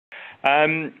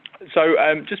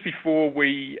Just before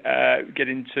we get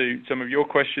into some of your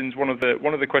questions, one of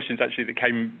the questions actually that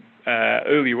came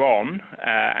earlier on,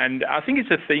 and I think it's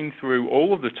a theme through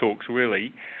all of the talks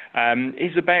really,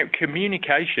 is about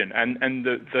communication and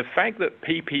the fact that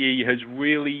PPE has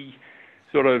really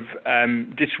sort of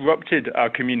disrupted our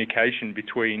communication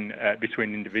between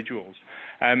individuals.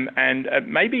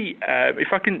 Maybe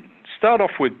if I can start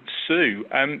off with Sue.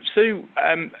 Sue,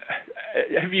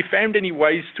 have you found any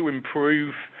ways to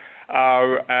improve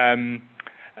our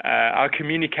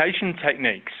communication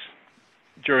techniques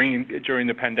during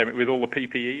the pandemic with all the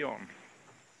PPE on?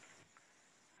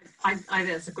 I think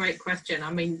that's a great question.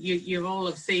 I mean, you all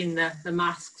have seen the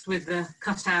masks with the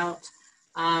cutout.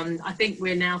 I think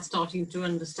we're now starting to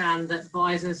understand that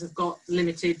visors have got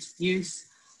limited use.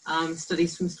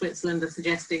 Studies from Switzerland are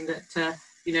suggesting that that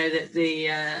the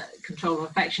control of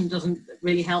infection doesn't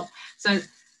really help. So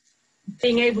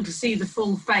being able to see the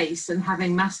full face and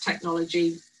having mask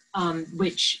technology,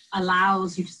 which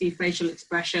allows you to see facial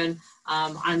expression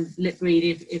and lip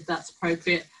read if that's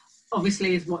appropriate,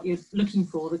 obviously is what you're looking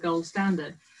for, the gold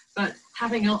standard. But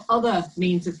having other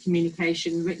means of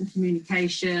communication, written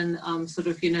communication,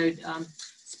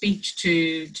 speech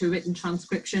to written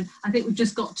transcription, I think we've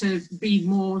just got to be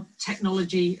more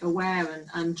technology aware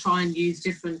and try and use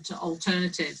different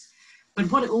alternatives. But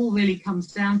what it all really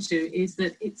comes down to is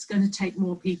that it's going to take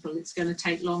more people, it's going to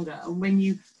take longer. And when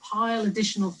you pile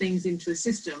additional things into a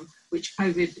system, which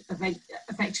COVID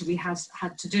effectively has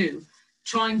had to do,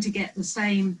 trying to get the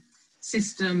same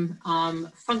system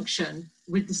function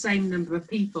with the same number of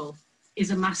people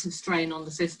is a massive strain on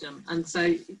the system. And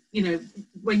so,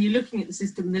 when you're looking at the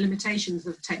system and the limitations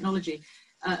of technology,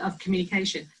 of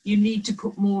communication, you need to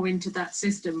put more into that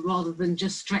system rather than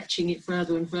just stretching it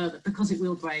further and further, because it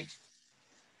will break.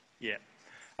 Yeah,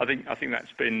 I think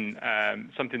that's been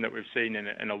something that we've seen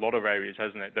in a lot of areas,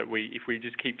 hasn't it? That if we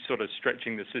just keep sort of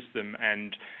stretching the system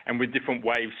and with different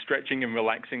waves, stretching and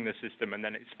relaxing the system, and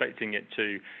then expecting it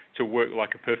to work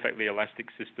like a perfectly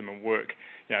elastic system and work.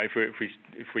 If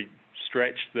we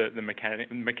stretch the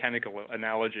mechanical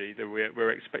analogy, that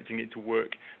we're expecting it to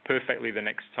work perfectly the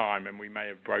next time, and we may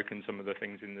have broken some of the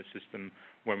things in the system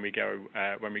when we go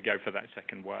for that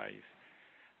second wave.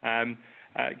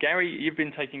 Garry, you've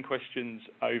been taking questions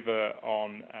over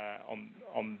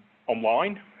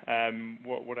online.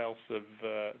 What else have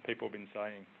people been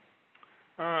saying?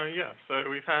 Yeah, so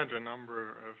we've had a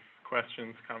number of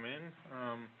questions come in,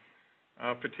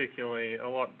 particularly a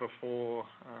lot before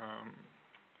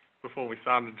we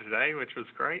started today, which was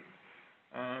great.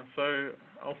 So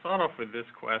I'll start off with this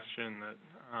question that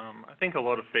I think a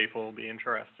lot of people will be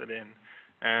interested in,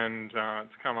 and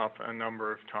it's come up a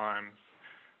number of times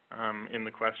in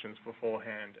the questions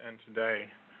beforehand and today,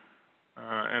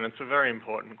 and it's a very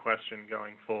important question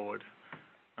going forward.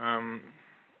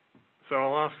 So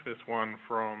I'll ask this one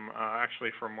from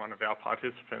one of our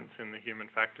participants in the Human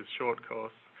Factors short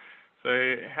course.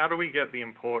 So how do we get the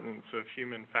importance of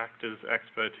human factors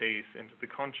expertise into the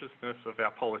consciousness of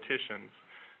our politicians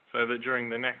so that during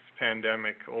the next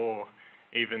pandemic or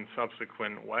even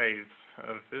subsequent waves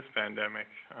of this pandemic,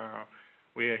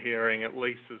 we are hearing at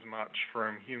least as much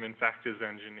from human factors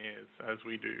engineers as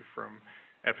we do from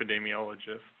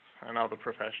epidemiologists and other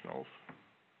professionals?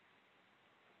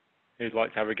 Who'd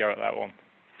like to have a go at that one?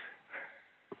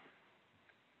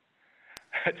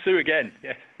 Sue again.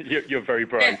 Yeah, you're very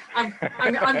brave. Yeah,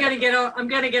 I'm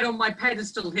going to get on my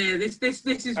pedestal here. This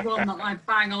is one that I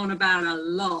bang on about a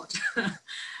lot.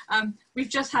 We've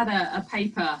just had a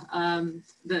paper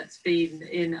that's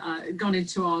been gone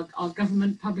into our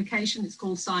government publication. It's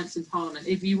called Science in Parliament.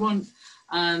 If you want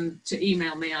to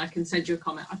email me, I can send you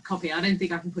a copy. I don't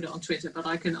think I can put it on Twitter, but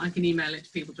I can email it to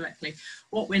people directly.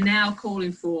 What we're now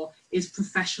calling for is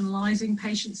professionalising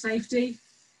patient safety.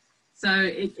 So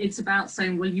it's about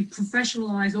saying, well, you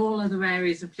professionalise all other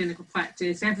areas of clinical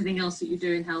practice, everything else that you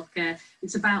do in healthcare.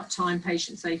 It's about time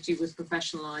patient safety was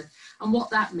professionalised. And what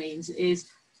that means is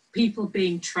people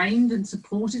being trained and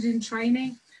supported in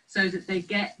training so that they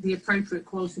get the appropriate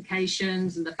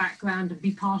qualifications and the background and be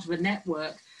part of a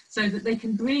network so that they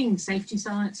can bring safety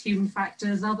science, human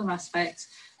factors, other aspects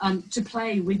to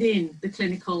play within the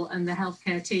clinical and the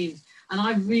healthcare teams. And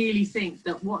I really think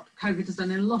that what COVID has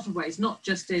done in a lot of ways, not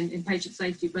just in patient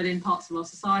safety, but in parts of our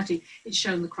society, it's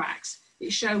shown the cracks.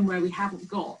 It's shown where we haven't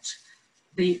got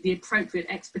the appropriate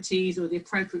expertise or the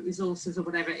appropriate resources or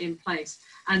whatever in place.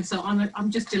 And so I'm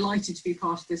just delighted to be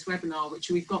part of this webinar, which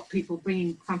we've got people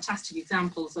bringing fantastic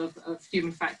examples of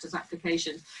human factors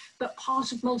applications, but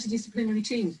part of multidisciplinary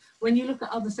teams. When you look at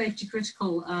other safety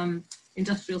critical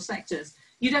industrial sectors,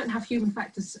 you don't have human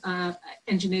factors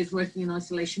engineers working in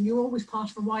isolation. You're always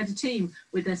part of a wider team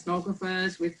with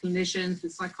ethnographers, with clinicians,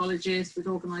 with psychologists, with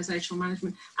organisational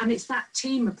management, and it's that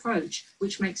team approach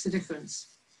which makes a difference.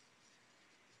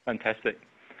 Fantastic.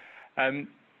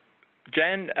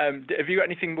 Jan, have you got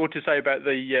anything more to say about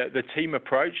the team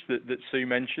approach that Sue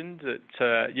mentioned?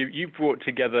 That you brought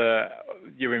together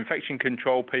your infection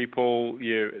control people,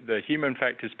 the human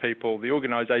factors people, the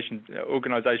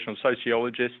organisational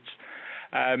sociologists.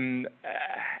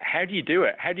 How do you do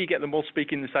it? How do you get them all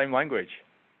speaking the same language?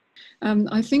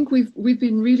 I think we've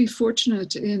been really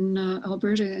fortunate in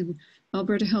Alberta and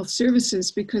Alberta Health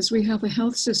Services, because we have a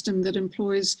health system that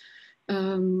employs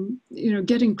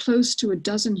getting close to a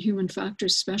dozen human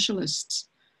factors specialists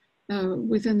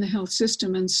within the health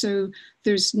system. And so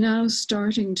there's now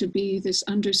starting to be this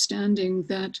understanding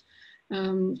that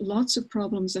lots of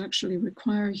problems actually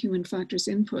require human factors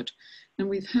input. And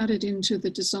we've had it into the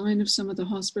design of some of the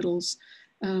hospitals,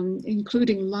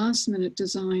 including last minute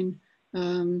design,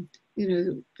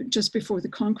 just before the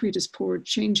concrete is poured,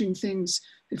 changing things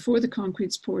before the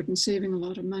concrete's poured and saving a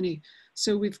lot of money.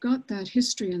 So we've got that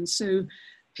history. And so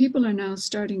people are now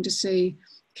starting to say,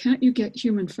 can't you get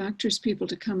human factors people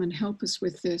to come and help us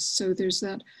with this? So there's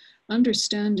that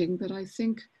understanding, but I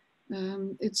think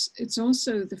it's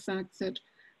also the fact that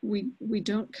we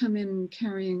don't come in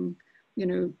carrying,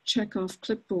 check off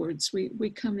clipboards. We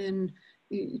come in,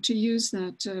 to use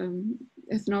that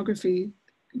ethnography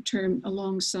term,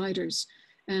 alongsiders,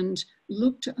 and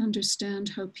look to understand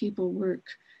how people work.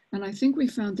 And I think we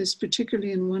found this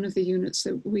particularly in one of the units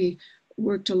that we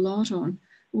worked a lot on,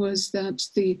 was that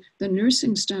the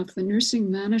nursing staff, the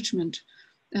nursing management,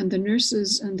 and the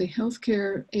nurses and the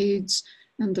healthcare aides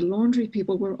and the laundry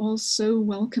people were all so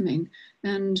welcoming.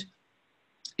 And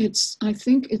I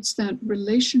think it's that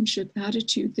relationship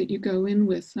attitude that you go in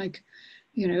with, like,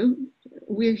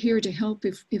 we're here to help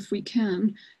if we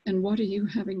can, and what are you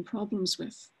having problems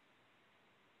with?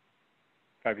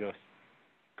 Fabulous.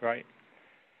 Great.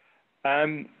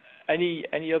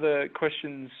 Any other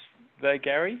questions there,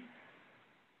 Garry?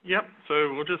 Yep,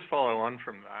 so we'll just follow on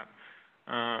from that.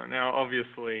 Now,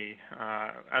 obviously,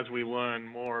 as we learn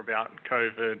more about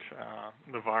COVID,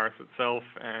 the virus itself,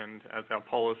 and as our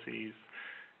policies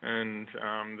and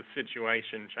the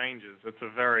situation changes, it's a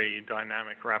very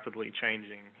dynamic, rapidly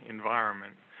changing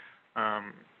environment.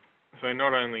 So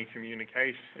not only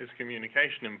is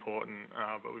communication important,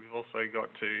 but we've also got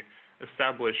to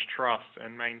establish trust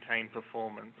and maintain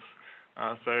performance.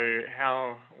 So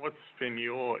what's been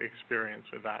your experience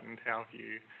with that, and how have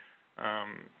you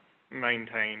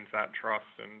maintained that trust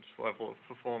and level of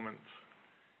performance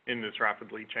in this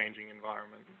rapidly changing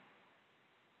environment?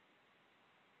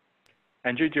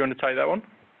 Andrew, do you want to take that one?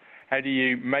 How do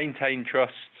you maintain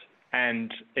trust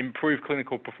and improve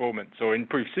clinical performance, or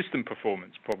improve system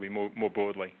performance, probably more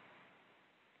broadly?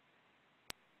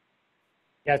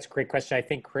 Yeah, it's a great question. I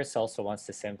think Chris also wants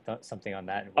to say something on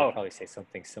that, and we'll probably say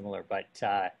something similar. But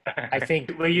I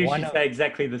think we usually say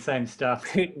exactly the same stuff.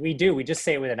 We do. We just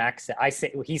say it with an accent.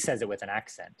 He says it with an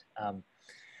accent. One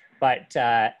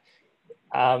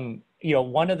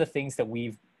of the things that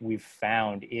we've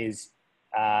found is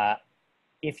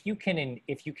if you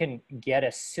can get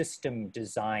a system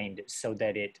designed so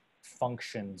that it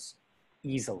functions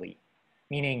easily,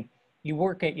 meaning you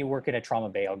work in a trauma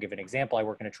bay. I'll give an example. I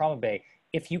work in a trauma bay.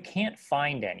 If you can't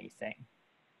find anything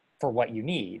for what you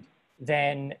need,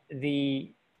 then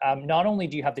not only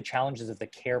do you have the challenges of the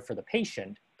care for the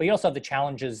patient, but you also have the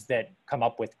challenges that come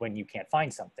up with when you can't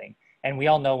find something. And we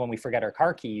all know when we forget our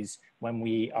car keys, when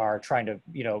we are trying to,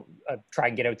 try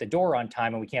and get out the door on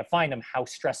time and we can't find them, how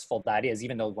stressful that is,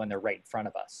 even though when they're right in front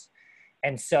of us.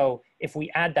 And so if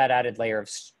we add that added layer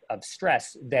of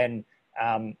stress, then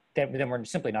we're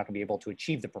simply not going to be able to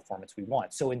achieve the performance we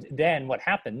want. So then what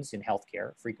happens in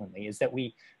healthcare frequently is that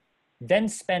we then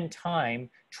spend time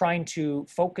trying to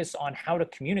focus on how to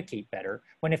communicate better,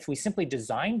 when if we simply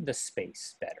designed the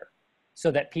space better so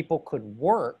that people could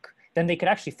work, then they could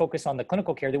actually focus on the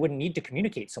clinical care. They wouldn't need to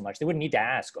communicate so much. They wouldn't need to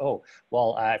ask,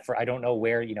 I don't know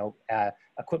where,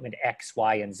 equipment X,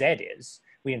 Y, and Z is.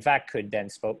 We in fact could then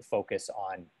focus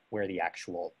on where the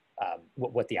actual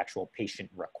what the actual patient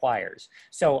requires.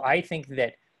 So I think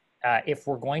that if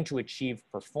we're going to achieve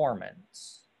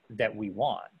performance that we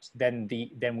want, then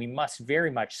we must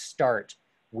very much start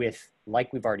with,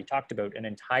 like we've already talked about, an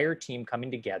entire team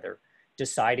coming together,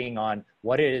 deciding on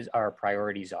what it is our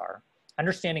priorities are,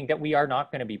 understanding that we are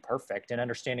not going to be perfect and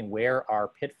understanding where our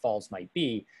pitfalls might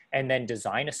be, and then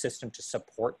design a system to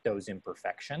support those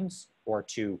imperfections or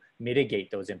to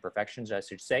mitigate those imperfections, I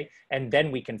should say. And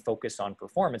then we can focus on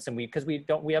performance, and because we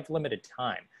have limited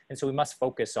time. And so we must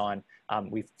focus on,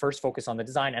 we first focus on the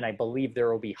design, and I believe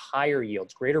there will be higher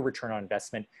yields, greater return on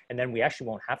investment, and then we actually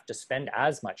won't have to spend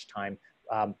as much time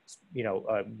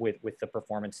with the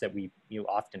performance that we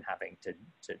often having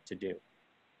to do.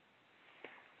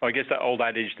 I guess that old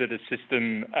adage that a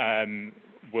system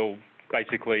will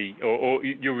basically, or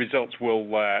your results will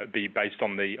be based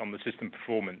on the system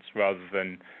performance rather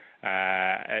than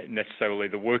necessarily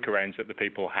the workarounds that the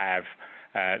people have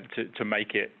to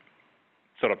make it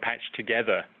sort of patched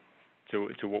together to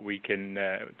what we can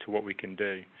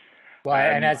do. Well,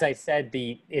 and as I said,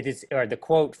 the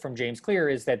quote from James Clear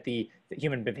is that the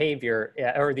human behavior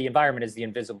or the environment is the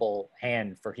invisible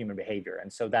hand for human behavior,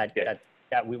 and so that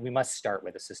we must start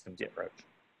with a systems approach.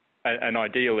 And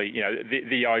ideally,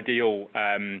 the ideal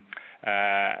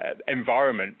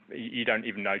environment you don't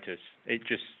even notice. It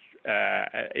just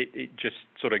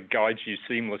sort of guides you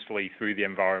seamlessly through the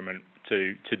environment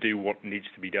to do what needs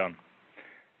to be done.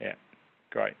 Yeah,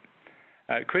 great.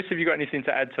 Chris, have you got anything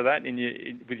to add to that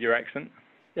with your accent?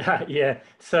 Yeah.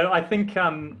 So I think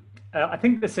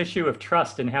this issue of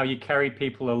trust and how you carry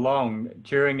people along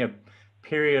during a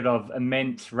period of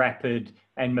immense, rapid,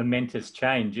 and momentous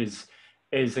change is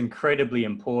incredibly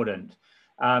important.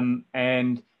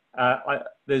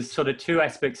 There's sort of two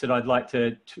aspects that I'd like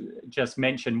to just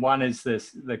mention. One is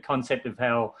the concept of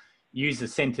how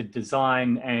user-centered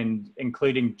design and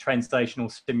including translational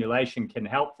simulation can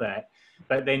help that,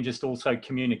 but then just also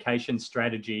communication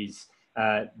strategies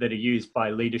that are used by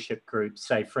leadership groups,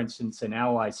 say, for instance, in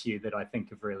our ICU, that I think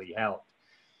have really helped.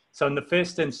 So in the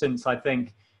first instance, I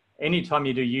think anytime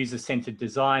you do user-centered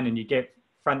design and you get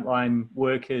frontline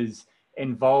workers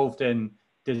involved in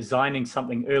designing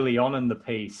something early on in the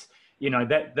piece,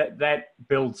 that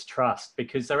builds trust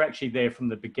because they're actually there from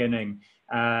the beginning.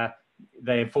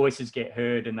 Their voices get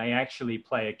heard and they actually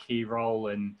play a key role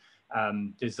in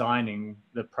designing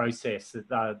the process that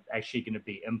they're actually going to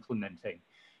be implementing.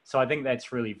 So I think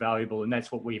that's really valuable, and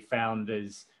that's what we found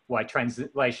is why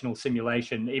translational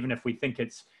simulation, even if we think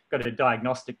it's got a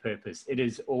diagnostic purpose, it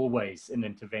is always an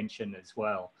intervention as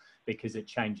well because it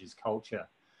changes culture.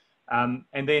 And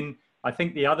then I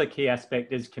think the other key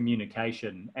aspect is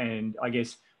communication, and I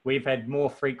guess we've had more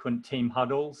frequent team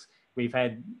huddles. We've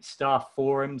had staff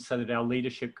forums so that our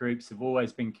leadership groups have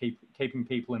always been keeping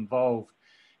people involved.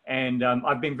 And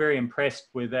I've been very impressed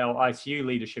with our ICU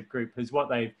leadership group, because what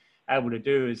they've able to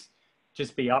do is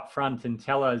just be upfront and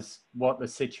tell us what the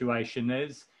situation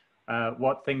is,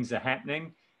 what things are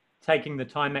happening, taking the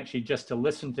time actually just to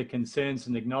listen to concerns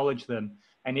and acknowledge them.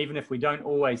 And even if we don't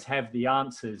always have the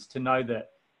answers, to know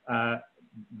that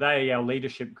they, our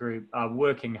leadership group, are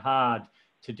working hard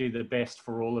to do the best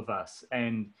for all of us.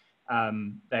 And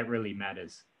that really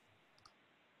matters.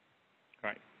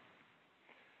 Great.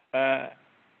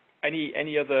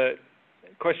 Any other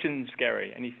questions,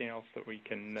 Garry? Anything else that we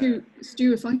can...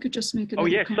 Stu, if I could just make a... Oh,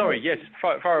 yes, sorry, yes.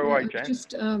 Fire away, Jane.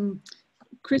 Just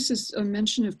Chris's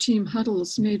mention of team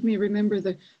huddles made me remember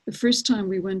the first time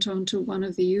we went on to one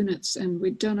of the units and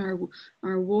we'd done our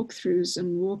walkthroughs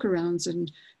and walkarounds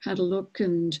and had a look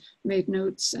and made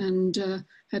notes and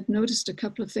had noticed a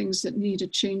couple of things that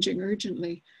needed changing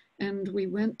urgently. And we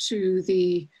went to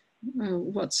the,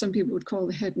 what some people would call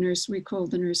the head nurse, we call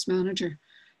the nurse manager,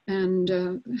 and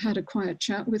had a quiet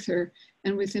chat with her.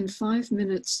 And within 5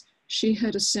 minutes, she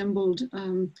had assembled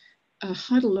a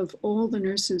huddle of all the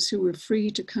nurses who were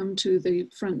free to come to the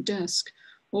front desk,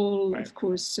 all, of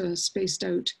course, spaced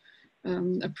out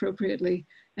appropriately.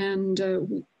 And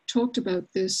we talked about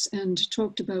this and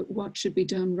talked about what should be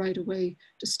done right away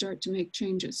to start to make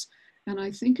changes. And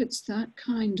I think it's that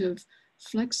kind of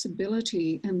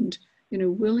flexibility and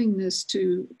willingness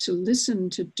to listen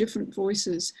to different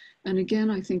voices. And again,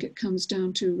 I think it comes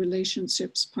down to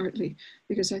relationships partly,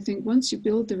 because I think once you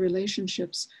build the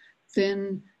relationships,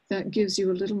 then that gives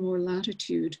you a little more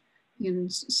latitude in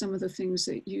some of the things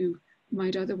that you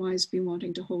might otherwise be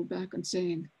wanting to hold back on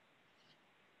saying.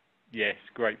 Yes,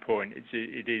 great point.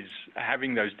 It is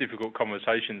having those difficult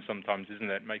conversations sometimes, isn't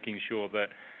it? Making sure that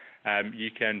you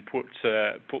can put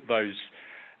those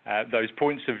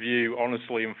points of view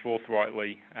honestly and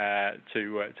forthrightly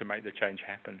to make the change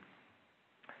happen.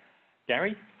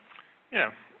 Garry?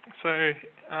 Yeah. So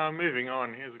moving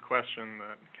on, here's a question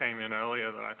that came in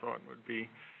earlier that I thought would be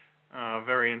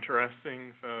very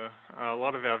interesting for a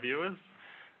lot of our viewers.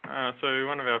 So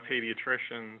one of our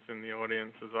pediatricians in the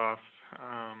audience has asked,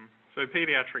 So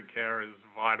pediatric care is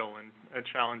vital and a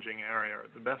challenging area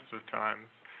at the best of times.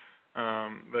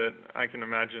 But I can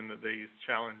imagine that these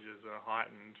challenges are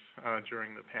heightened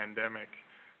during the pandemic.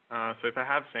 So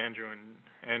perhaps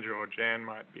Andrew or Jan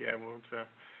might be able to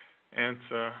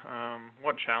answer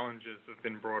what challenges have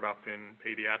been brought up in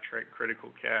pediatric critical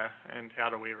care and how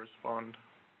do we respond,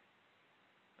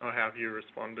 or how have you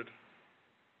responded?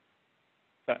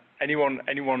 Anyone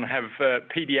have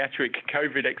pediatric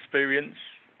COVID experience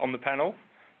on the panel?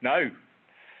 No.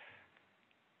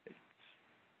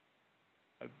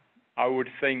 I would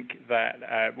think that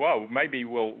well, maybe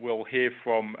we'll hear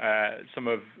from some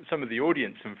of the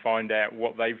audience and find out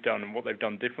what they've done and what they've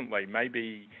done differently.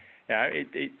 Maybe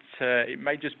it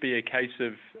may just be a case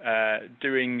of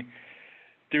doing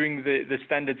the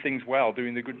standard things well,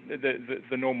 doing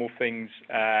the normal things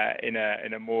in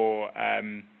a more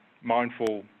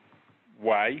mindful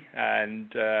way,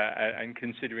 and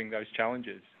considering those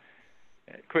challenges.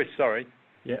 Chris, sorry.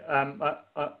 Yeah,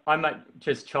 I might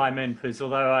just chime in, because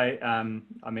although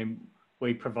I mean,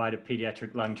 we provide a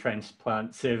pediatric lung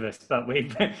transplant service, but we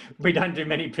don't do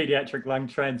many pediatric lung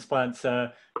transplants,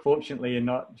 fortunately, and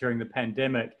not during the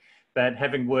pandemic. But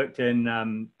having worked in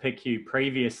PICU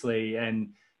previously and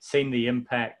seen the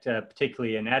impact,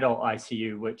 particularly in adult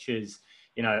ICU, which is,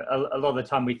 you know, a lot of the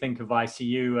time we think of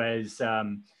ICU as,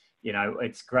 you know,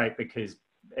 it's great because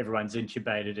everyone's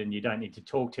intubated and you don't need to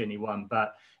talk to anyone.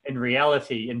 But in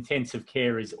reality, intensive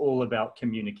care is all about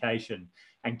communication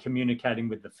and communicating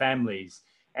with the families.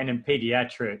 And in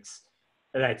pediatrics,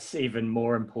 that's even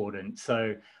more important.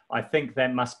 So I think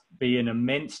that must be an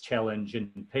immense challenge in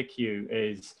PICU,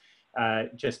 is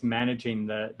just managing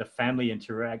the family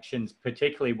interactions,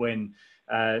 particularly when,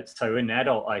 so in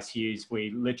adult ICUs,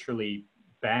 we literally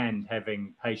banned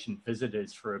having patient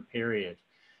visitors for a period.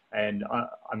 And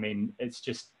I mean, it's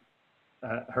just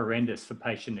horrendous for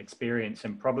patient experience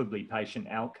and probably patient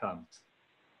outcomes.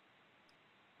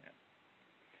 Yeah.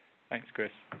 Thanks,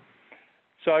 Chris.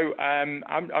 So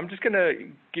I'm just going to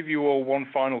give you all one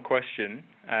final question,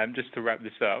 just to wrap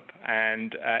this up,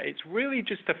 and it's really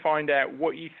just to find out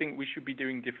what you think we should be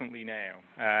doing differently now.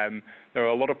 There are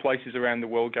a lot of places around the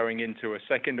world going into a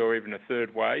second or even a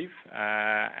third wave,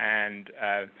 and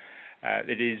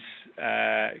it is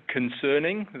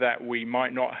concerning that we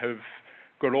might not have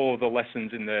got all of the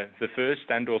lessons in the first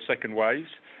and or second waves.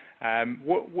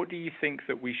 What do you think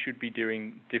that we should be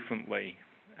doing differently?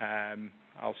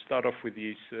 I'll start off with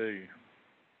you, Sue.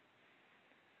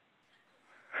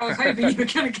 I was hoping you were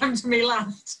going to come to me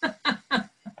last.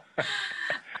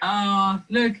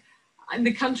 Look, in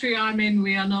the country I'm in,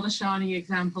 we are not a shining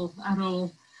example at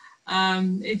all.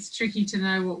 It's tricky to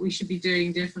know what we should be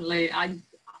doing differently. I'm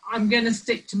going to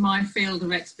stick to my field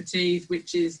of expertise,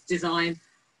 which is design.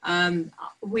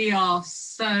 We are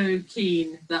so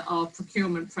keen that our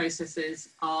procurement processes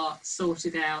are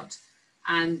sorted out,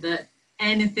 and that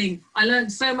I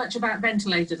learned so much about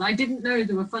ventilators. I didn't know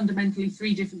there were fundamentally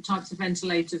 3 different types of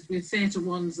ventilators, with theatre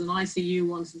ones and ICU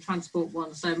ones and transport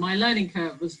ones. So my learning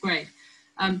curve was great.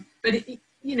 But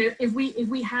you know, if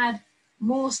we had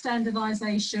more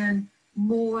standardisation,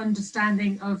 more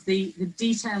understanding of the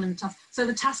detail and stuff. So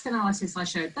the task analysis I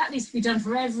showed, that needs to be done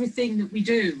for everything that we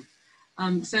do,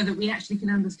 so that we actually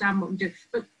can understand what we do.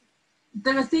 But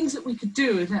there are things that we could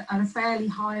do at a fairly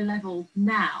high level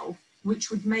now,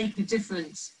 which would make a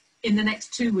difference in the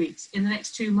next 2 weeks, in the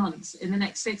next 2 months, in the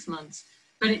next 6 months.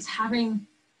 But it's having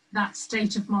that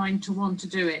state of mind to want to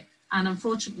do it. And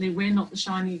unfortunately, we're not the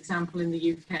shining example in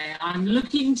the UK. I'm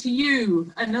looking to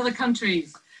you and other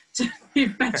countries to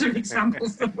give better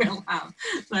examples than we'll have.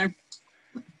 So.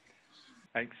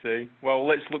 Thanks, Sue. Well,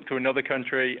 let's look to another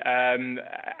country.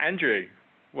 Andrew,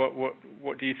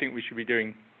 what do you think we should be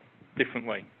doing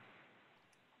differently?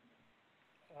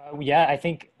 Yeah, I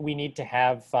think we need to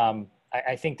have.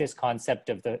 I think this concept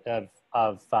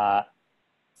of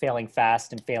failing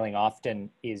fast and failing often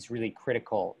is really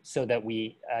critical, so that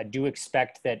we do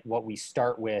expect that what we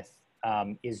start with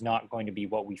is not going to be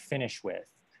what we finish with.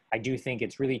 I do think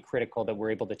it's really critical that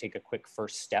we're able to take a quick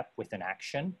first step with an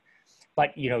action.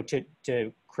 But, you know,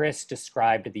 to Chris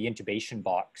described the intubation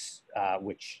box,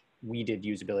 which we did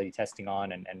usability testing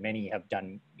on, and many have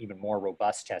done even more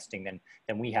robust testing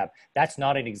than we have. That's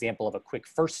not an example of a quick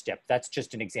first step. That's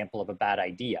just an example of a bad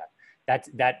idea.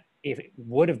 That if it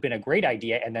would have been a great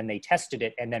idea, and then they tested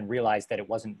it and then realized that it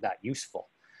wasn't that useful.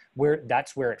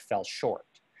 That's where it fell short.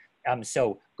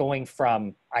 So going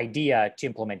from idea to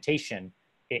implementation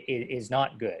is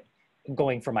not good.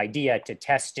 Going from idea to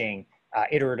testing,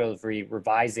 iteratively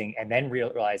revising, and then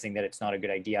realizing that it's not a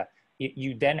good idea,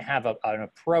 you then have an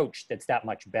approach that's that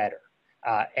much better.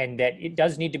 and that it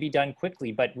does need to be done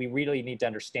quickly, but we really need to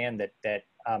understand that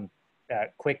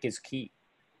quick is key.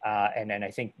 And then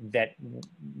I think that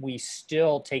we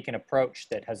still take an approach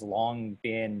that has long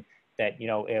been that,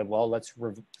 well, let's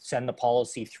send the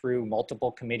policy through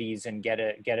multiple committees and get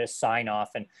a sign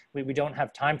off. And we don't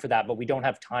have time for that, but we don't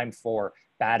have time for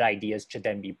bad ideas to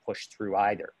then be pushed through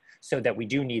either. So that we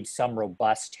do need some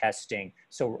robust testing,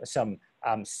 so some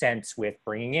sense with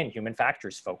bringing in human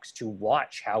factors folks to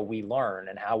watch how we learn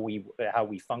and how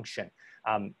we function.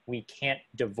 We can't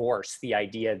divorce the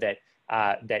idea that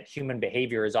that human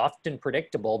behavior is often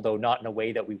predictable, though not in a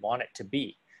way that we want it to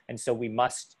be. And so we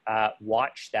must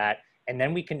watch that, and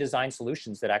then we can design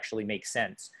solutions that actually make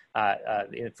sense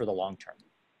for the long term.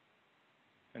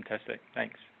 Fantastic,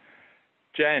 thanks.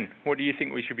 Jan, what do you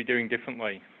think we should be doing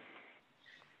differently?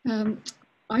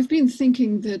 I've been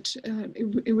thinking that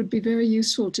it would be very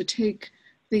useful to take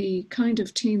the kind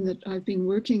of team that I've been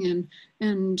working in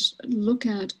and look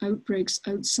at outbreaks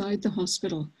outside the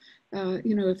hospital.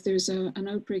 If there's an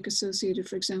outbreak associated,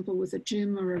 for example, with a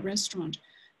gym or a restaurant,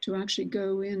 to actually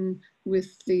go in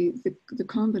with the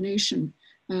combination,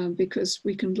 because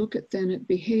we can look at then at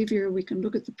behavior, we can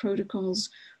look at the protocols,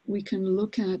 we can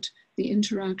look at the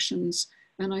interactions.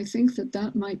 And I think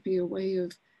that might be a way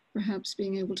of perhaps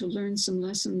being able to learn some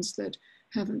lessons that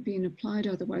haven't been applied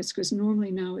otherwise, because normally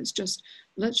now it's just,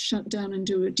 let's shut down and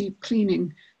do a deep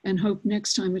cleaning and hope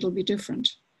next time it'll be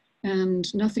different,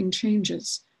 and nothing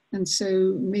changes. And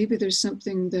so maybe there's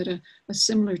something that a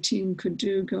similar team could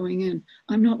do going in.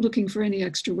 I'm not looking for any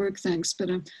extra work, thanks, but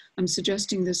I'm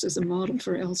suggesting this as a model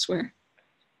for elsewhere.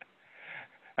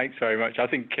 Thanks very much. I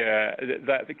think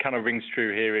that kind of rings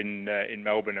true here in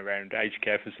Melbourne around aged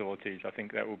care facilities. I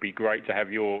think that would be great to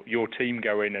have your team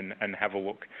go in and have a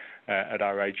look at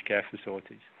our aged care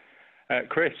facilities.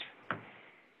 Chris?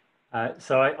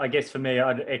 So I guess for me,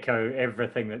 I'd echo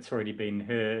everything that's already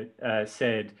been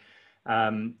said.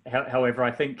 However,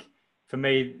 I think for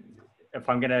me, if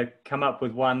I'm going to come up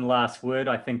with one last word,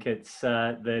 I think it's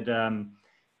that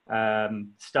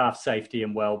staff safety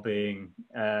and well-being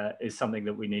is something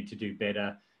that we need to do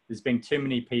better. There's been too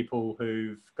many people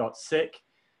who've got sick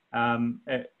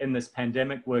in this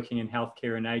pandemic working in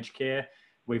healthcare and aged care.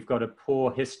 We've got a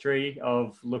poor history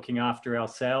of looking after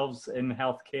ourselves in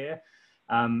healthcare,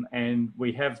 and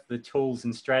we have the tools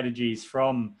and strategies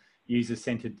from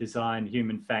user-centered design,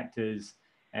 human factors,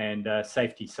 and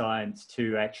safety science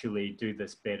to actually do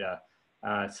this better.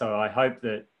 So I hope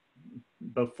that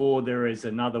before there is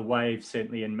another wave,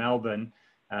 certainly in Melbourne,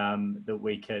 that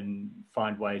we can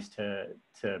find ways to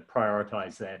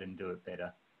prioritize that and do it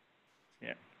better.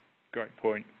 Yeah, great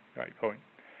point, great point.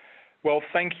 Well,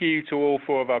 thank you to all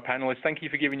four of our panelists. Thank you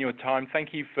for giving your time.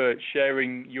 Thank you for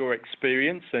sharing your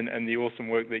experience and the awesome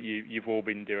work that you've all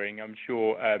been doing. I'm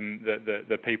sure that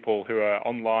the people who are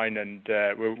online, and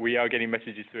we are getting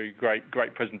messages through,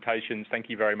 great presentations. Thank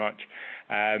you very much.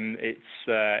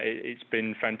 It's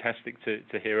been fantastic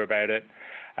to hear about it.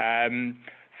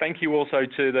 Thank you also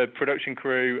to the production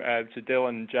crew, to Dylan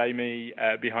and Jamie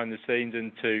behind the scenes,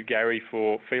 and to Garry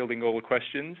for fielding all the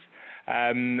questions.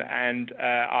 And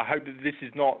I hope that this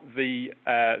is not the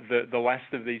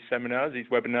last of these seminars, these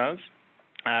webinars.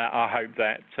 I hope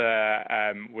that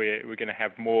we're going to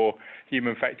have more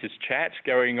human factors chat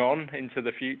going on into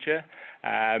the future.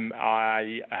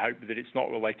 I hope that it's not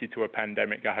related to a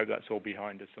pandemic. I hope that's all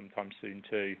behind us sometime soon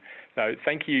too. So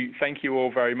thank you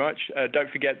all very much. Don't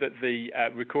forget that the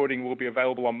recording will be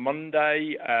available on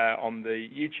Monday on the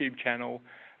YouTube channel,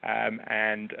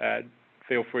 and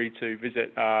feel free to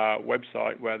visit our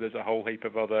website where there's a whole heap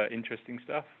of other interesting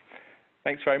stuff.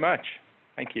 Thanks very much.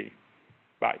 Thank you.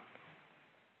 Bye.